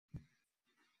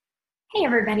Hey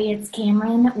everybody, it's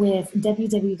Cameron with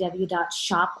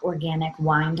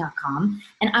www.shoporganicwine.com,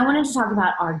 and I wanted to talk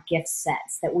about our gift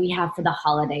sets that we have for the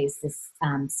holidays this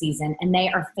season, and they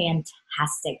are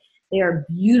fantastic. They are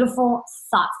beautiful,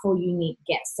 thoughtful, unique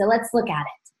gifts. So let's look at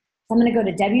it. So I'm going to go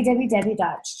to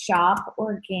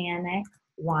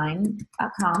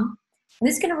www.shoporganicwine.com. And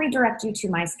this is going to redirect you to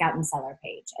my Scout&Cellar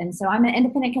page. And so I'm an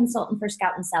independent consultant for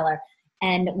Scout&Cellar,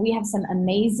 and we have some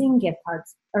amazing gift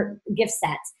cards or gift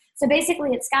sets. So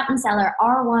basically at Scout&Cellar,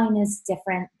 our wine is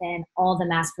different than all the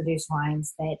mass-produced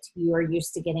wines that you are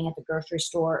used to getting at the grocery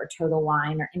store or Total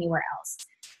Wine or anywhere else.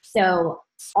 So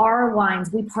our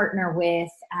wines, we partner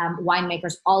with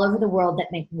winemakers all over the world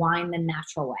that make wine the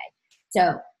natural way.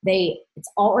 So it's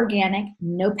all organic,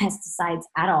 no pesticides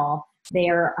at all.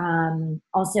 There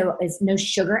also is no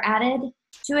sugar added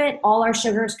to it. All our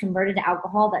sugar is converted to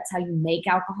alcohol. That's how you make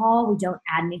alcohol. We don't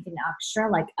add anything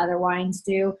extra like other wines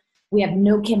do. We have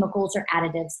no chemicals or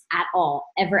additives at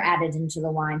all ever added into the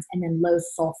wines, and then low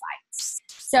sulfites.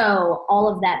 So all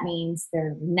of that means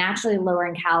they're naturally lower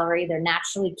in calorie, they're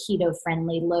naturally keto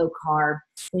friendly, low carb.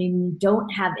 They don't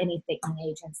have any thickening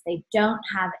agents. They don't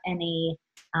have any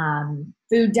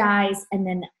food dyes, and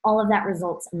then all of that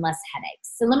results in less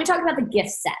headaches. So let me talk about the gift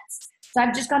sets. So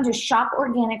I've just gone to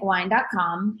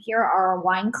shoporganicwine.com. Here are our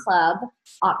wine club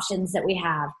options that we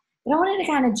have. But I wanted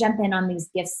to kind of jump in on these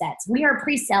gift sets. We are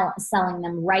pre-selling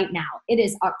them right now. It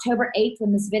is October 8th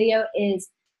when this video is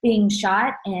being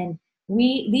shot, and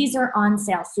these are on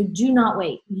sale, so do not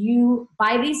wait. You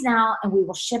buy these now, and we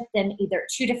will ship them either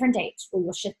 2 different dates. We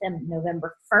will ship them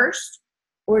November 1st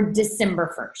or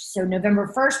December 1st. So November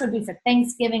 1st would be for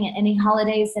Thanksgiving and any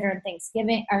holidays that are in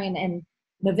in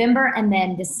November, and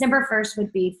then December 1st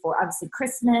would be for obviously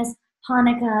Christmas,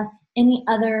 Hanukkah, any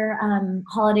other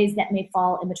holidays that may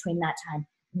fall in between that time.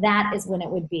 That is when it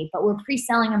would be. But we're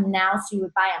pre-selling them now, so you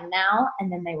would buy them now, and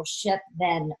then they will ship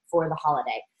then for the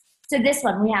holiday. So this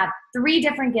one, we have 3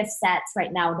 different gift sets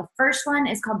right now. The first one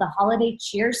is called the Holiday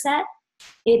Cheer Set.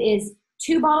 It is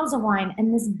 2 bottles of wine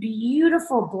and this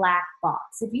beautiful black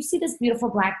box. If you see this beautiful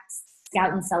black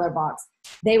Scout&Cellar box,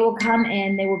 they will come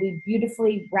in, they will be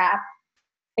beautifully wrapped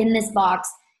in this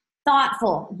box.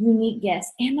 Thoughtful, unique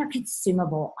gifts, and they're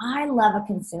consumable. I love a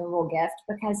consumable gift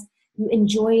because you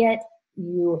enjoy it,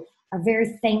 you are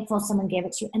very thankful someone gave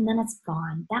it to you, and then it's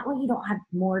gone. That way you don't have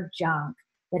more junk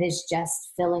that is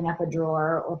just filling up a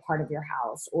drawer or part of your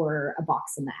house or a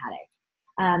box in the attic.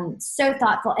 So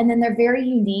thoughtful, and then they're very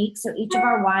unique. So each of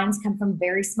our wines come from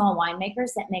very small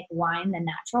winemakers that make wine the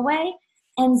natural way.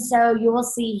 And so you will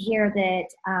see here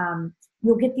that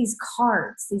you'll get these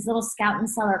cards, these little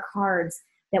Scout&Cellar cards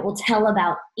that will tell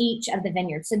about each of the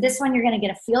vineyards. So this one, you're going to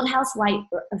get a Fieldhouse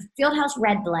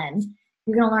Red blend.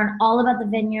 You're going to learn all about the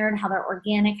vineyard, how they're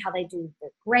organic, how they do the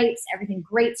grapes, everything,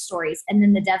 great stories, and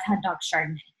then the Dev Hunt Dog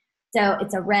Chardonnay. So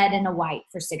it's a red and a white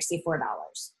for $64.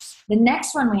 The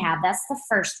next one we have, that's the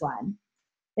first one.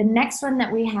 The next one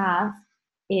that we have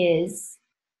is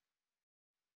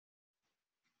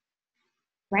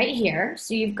right here.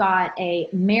 So you've got a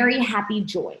Merry Happy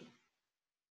Joy.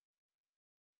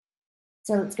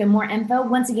 So let's go more info.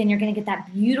 Once again, you're going to get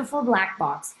that beautiful black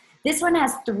box. This one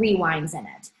has 3 wines in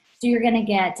it. So you're going to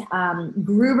get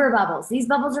Gruber bubbles. These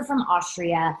bubbles are from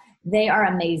Austria. They are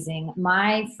amazing.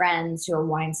 My friends who are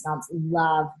wine snobs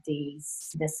love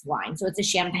this wine. So it's a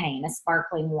champagne, a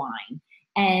sparkling wine.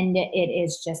 And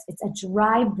it's a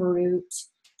dry brut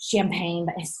champagne,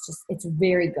 but it's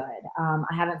very good.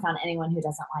 I haven't found anyone who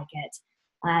doesn't like it.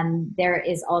 There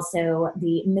is also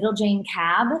the Middle Jane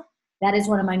Cab. That is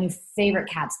one of my new favorite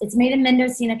cabs. It's made in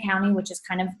Mendocino County, which is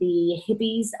kind of the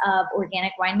hippies of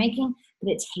organic winemaking,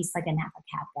 but it tastes like a Napa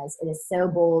cab does. It is so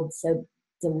bold, so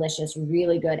delicious,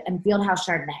 really good. And Fieldhouse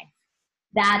Chardonnay.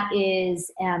 That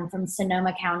is from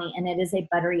Sonoma County, and it is a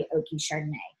buttery, oaky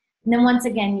Chardonnay. And then once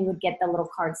again, you would get the little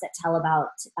cards that tell about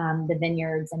the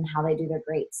vineyards and how they do their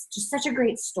grapes. Just such a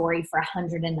great story for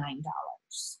 $109.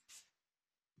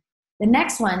 The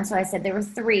next one, so I said there were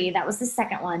 3. That was the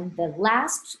second one. The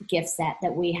last gift set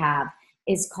that we have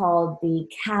is called the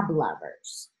Cab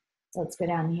Lovers. So let's go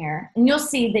down here. And you'll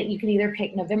see that you can either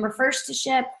pick November 1st to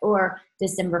ship or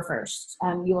December 1st.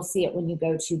 You will see it when you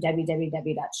go to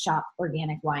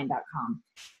www.shoporganicwine.com.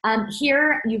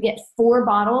 Here you get 4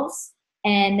 bottles,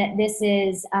 and this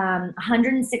is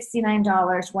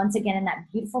 $169. Once again, in that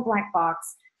beautiful black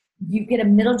box. You get a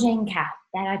Middle Jane Cab.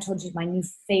 That I told you is my new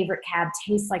favorite cab.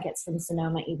 Tastes like it's from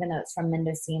Sonoma, even though it's from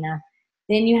Mendocino.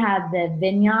 Then you have the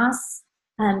Viñas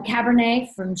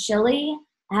Cabernet from Chile.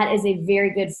 That is a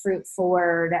very good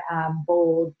fruit-forward,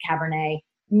 bold Cabernet.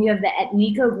 You have the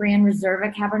Etnico Gran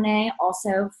Reserva Cabernet,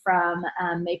 also from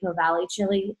Mapo Valley,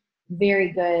 Chile.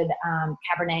 very good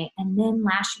Cabernet. And then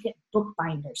last, you get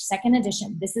bookbinders, second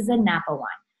edition. This is a Napa wine.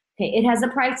 Okay, it has a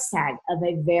price tag of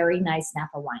a very nice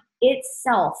Napa wine.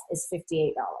 Itself is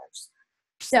 $58.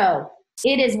 So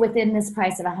it is within this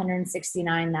price of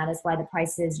 $169. That is why the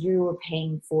price is you are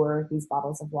paying for these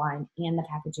bottles of wine and the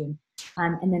packaging.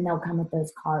 And then they'll come with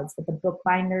those cards. But the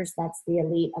bookbinders, that's the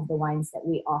elite of the wines that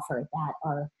we offer that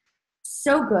are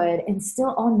so good and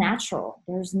still all natural.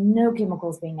 There's no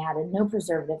chemicals being added, no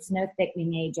preservatives, no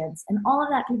thickening agents. And all of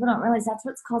that, people don't realize that's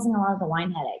what's causing a lot of the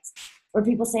wine headaches. Where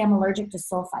people say, I'm allergic to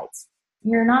sulfites.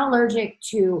 You're not allergic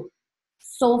to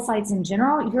sulfites in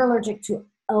general. You're allergic to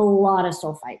a lot of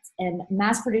sulfites. And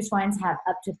mass-produced wines have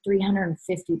up to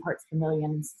 350 parts per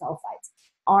million sulfites.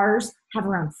 Ours have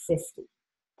around 50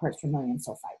 parts per million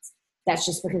sulfites. That's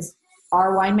just because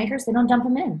our winemakers, they don't dump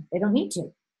them in. They don't need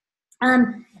to.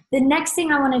 The next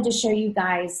thing I wanted to show you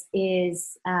guys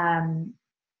is, let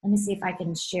me see if I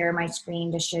can share my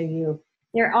screen to show you.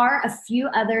 There are a few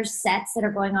other sets that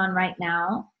are going on right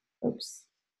now. Oops.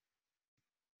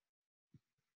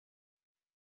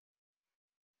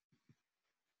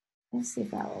 Let's see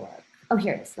if that will work. Oh,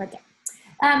 here it is, right there.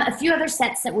 A few other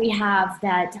sets that we have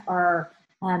that are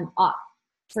up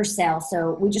for sale.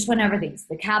 So we just went over these.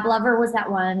 The Cab Lover was that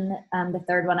one. The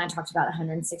third one I talked about,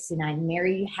 $169.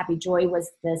 Merry Happy Joy was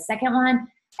the second one.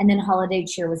 And then Holiday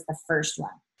Cheer was the first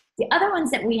one. The other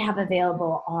ones that we have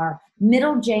available are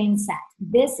Middle Jane Set.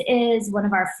 This is one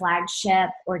of our flagship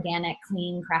organic,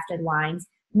 clean, crafted wines.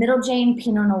 Middle Jane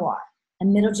Pinot Noir,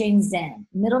 and Middle Jane Zen,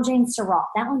 Middle Jane Syrah.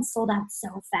 That one sold out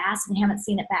so fast, we haven't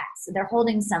seen it back. So they're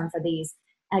holding some for these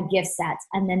gift sets.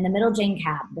 And then the Middle Jane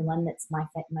Cab, the one that's my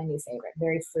new favorite,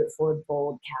 very fruit-forward,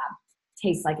 bold cab.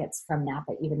 Tastes like it's from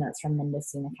Napa, even though it's from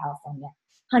Mendocino, California.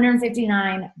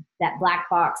 $159, that black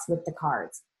box with the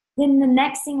cards. Then the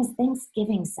next thing is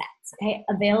Thanksgiving sets, okay?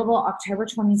 Available October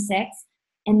 26th.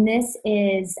 And this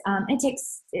is,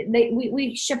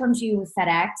 we ship them to you with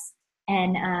FedEx.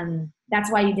 And that's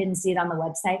why you didn't see it on the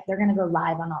website. They're going to go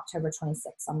live on October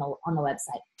 26th on the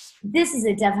website. This is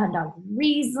a Dev Hunt Dog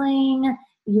Riesling.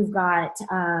 You've got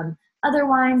other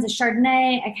wines, a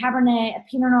Chardonnay, a Cabernet, a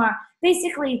Pinot Noir.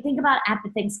 Basically, think about at the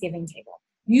Thanksgiving table.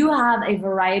 You have a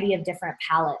variety of different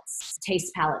palettes,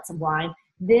 taste palettes of wine.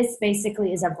 This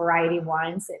basically is a variety of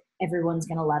wines that everyone's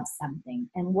going to love something.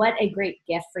 And what a great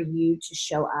gift for you to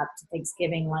show up to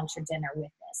Thanksgiving lunch or dinner with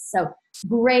this. So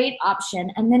great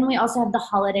option. And then we also have the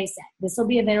holiday set. This will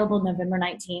be available November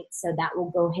 19th. So that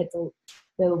will go hit the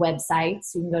website.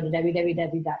 So you can go to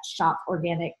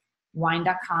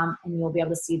www.shoporganicwine.com and you'll be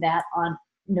able to see that on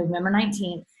November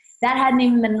 19th. That hadn't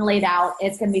even been laid out.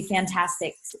 It's going to be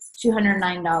fantastic. It's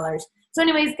 $209. So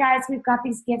anyways, guys, we've got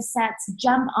these gift sets.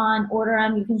 Jump on, order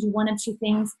them. You can do one of two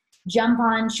things. Jump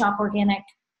on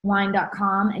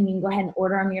shoporganicwine.com and you can go ahead and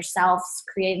order them yourselves,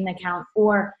 create an account,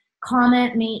 or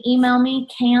comment me, email me,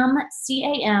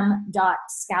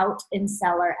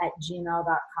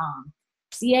 cam.scoutandcellar@gmail.com.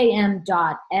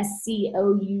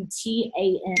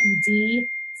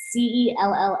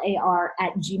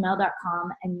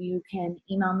 cam.scoutandcellar@gmail.com, and you can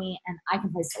email me and I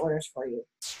can place the orders for you.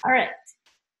 All right.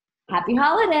 Happy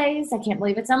holidays. I can't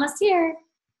believe it's almost here.